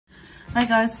Hi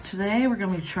guys, today we're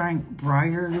going to be trying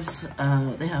Breyers.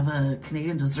 They have a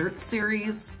Canadian dessert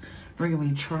series. We're going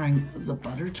to be trying the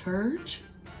butter tart.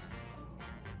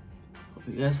 Hope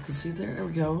you guys can see there. There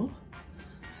we go.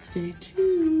 Stay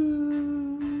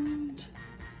tuned.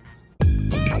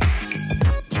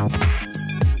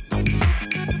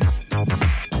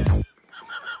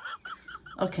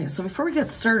 Okay, so before we get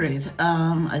started,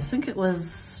 I think it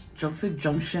was Junk Food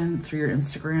Junction through your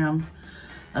Instagram.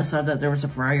 I saw that there was a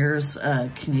Breyers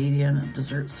Canadian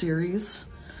dessert series.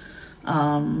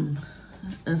 And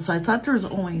so I thought there was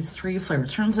only 3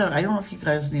 flavors. Turns out, I don't know if you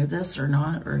guys knew this or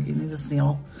not, or you knew this,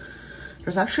 Neil.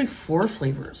 There's actually 4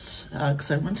 flavors. Because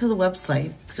I went to the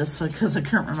website, just because I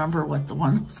couldn't remember what the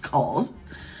one was called.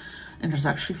 And there's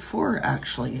actually 4,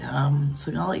 actually.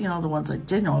 So I'll let you know the ones I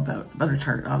did know about. Butter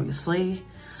tart, obviously.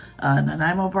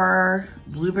 Nanaimo Bar,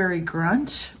 Blueberry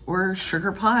Grunt, or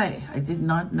Sugar Pie. I did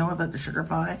not know about the Sugar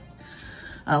Pie.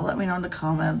 Let me know in the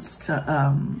comments,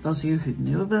 those of you who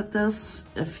knew about this,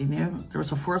 if you knew there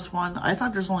was a 4th one. I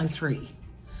thought there's only 3.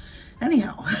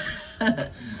 Anyhow,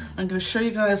 I'm going to show you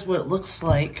guys what it looks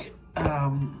like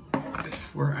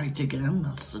before I dig in.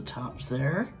 That's the top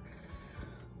there.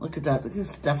 Look at that. You can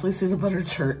definitely see the butter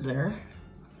tart there.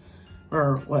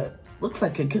 Or what looks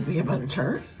like it could be a butter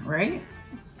tart, right?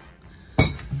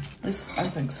 At least I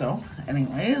think so.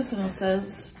 Anyways, and it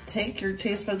says, take your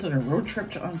taste buds on a road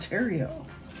trip to Ontario.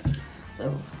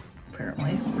 So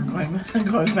apparently we're going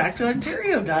back to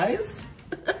Ontario, guys.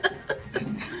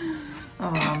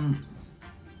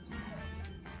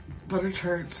 Butter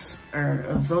tarts are,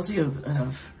 if those of you who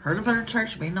have heard of butter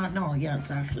tarts, you may not know. Yeah,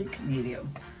 it's actually Canadian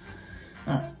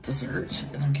dessert.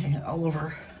 And I'm getting it all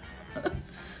over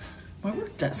my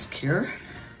work desk here.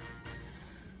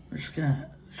 We're just gonna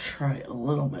try a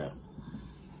little bit.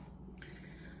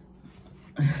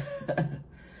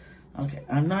 Okay,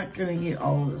 I'm not gonna eat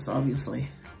all of this, obviously.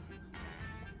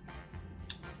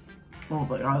 Oh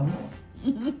my God.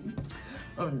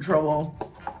 I'm in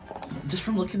trouble. Just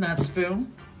from looking at that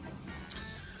spoon.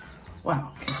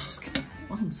 Wow, okay, just give me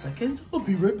 1 second. I'll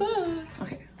be right back.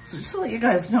 Okay, so just to let you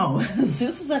guys know,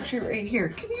 Zeus is actually right here.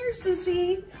 Come here,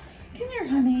 Susie. Come here,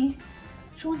 honey.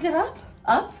 Do you wanna get up?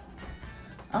 Up?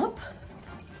 Up?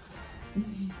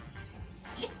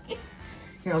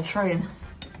 Here, I'll try and...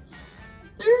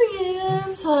 There he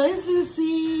is. Hi,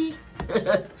 Susie.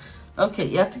 Okay,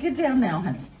 you have to get down now,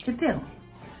 honey. Get down.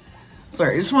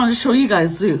 Sorry, I just wanted to show you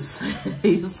guys Zeus.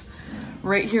 He's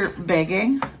right here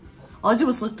begging. All I did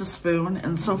was lick the spoon,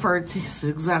 and so far it tastes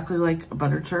exactly like a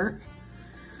butter tart.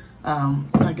 I'm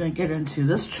going to get into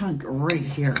this chunk right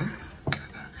here.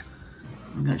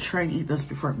 I'm going to try and eat this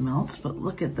before it melts, but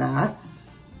look at that.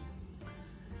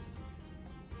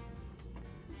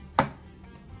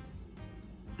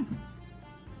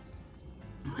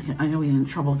 I'm gonna be in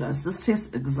trouble, guys. This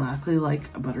tastes exactly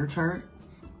like a butter tart.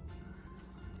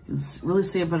 You can really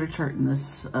see a butter tart in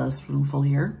this spoonful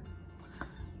here.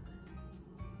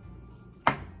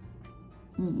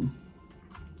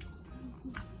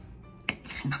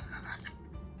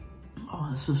 Oh,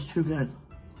 this is too good.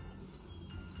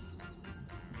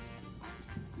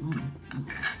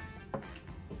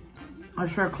 I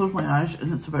swear I close my eyes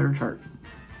and it's a butter tart.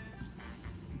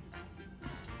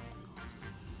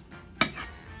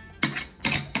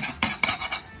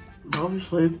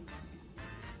 Obviously,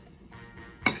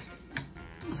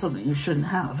 something you shouldn't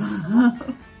have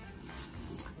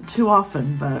too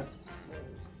often, but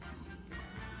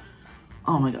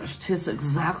oh my gosh, it tastes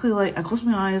exactly like, I close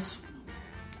my eyes,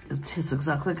 it tastes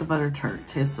exactly like a butter tart. It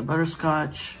tastes of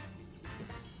butterscotch.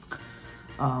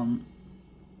 And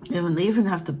they even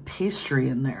have the pastry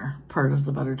in there, part of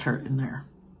the butter tart in there.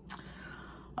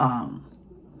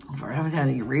 If I haven't had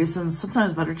any raisins,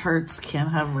 sometimes butter tarts can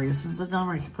have raisins in them,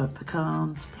 or you can put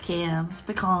pecans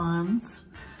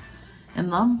in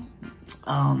them.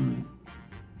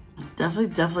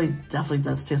 Definitely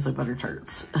does taste like butter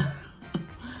tarts.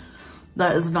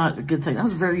 That is not a good thing.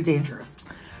 That's very dangerous.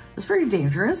 It's very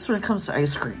dangerous when it comes to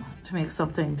ice cream to make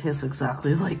something taste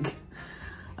exactly like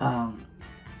a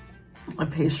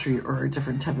pastry or a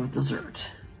different type of dessert.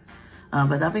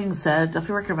 But that being said,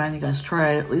 definitely recommend you guys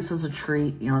try it, at least as a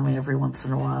treat, you know what I mean, every once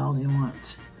in a while. You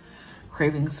want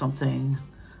craving something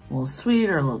a little sweet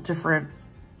or a little different.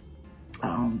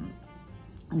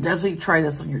 Definitely try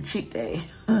this on your cheat day.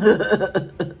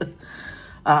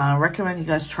 Recommend you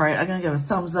guys try it. I'm going to give a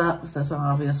thumbs up if that's not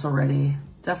obvious already.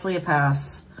 Definitely a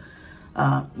pass.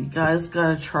 You guys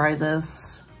got to try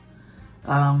this.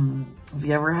 If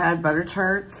you ever had butter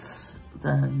tarts,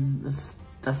 then this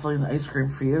definitely the ice cream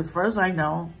for you. As far as I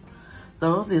know,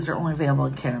 though, these are only available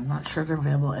in Canada. I'm not sure they're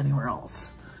available anywhere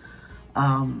else.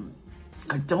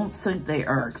 I don't think they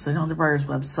are, because I know the Breyers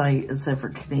website is set for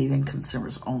Canadian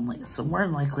consumers only. So more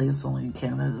than likely it's only in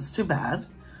Canada. It's too bad.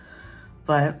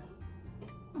 But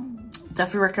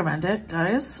definitely recommend it,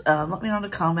 guys. Let me know in the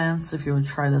comments if you would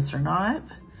try this or not.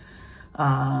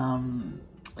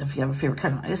 If you have a favorite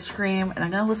kind of ice cream. And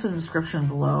I'm going to list in the description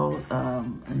below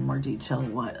in more detail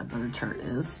what a butter tart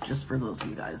is, just for those of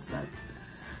you guys that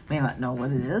may not know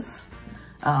what it is.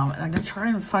 And I'm going to try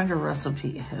and find a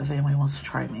recipe if anyone wants to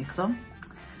try and make them.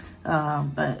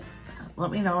 But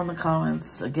let me know in the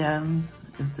comments again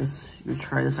if you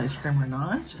try this ice cream or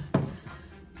not.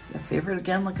 Your favorite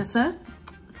again, like I said.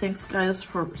 Thanks guys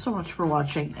so much for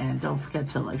watching, and don't forget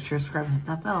to like, share, subscribe, and hit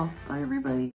that bell. Bye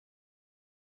everybody.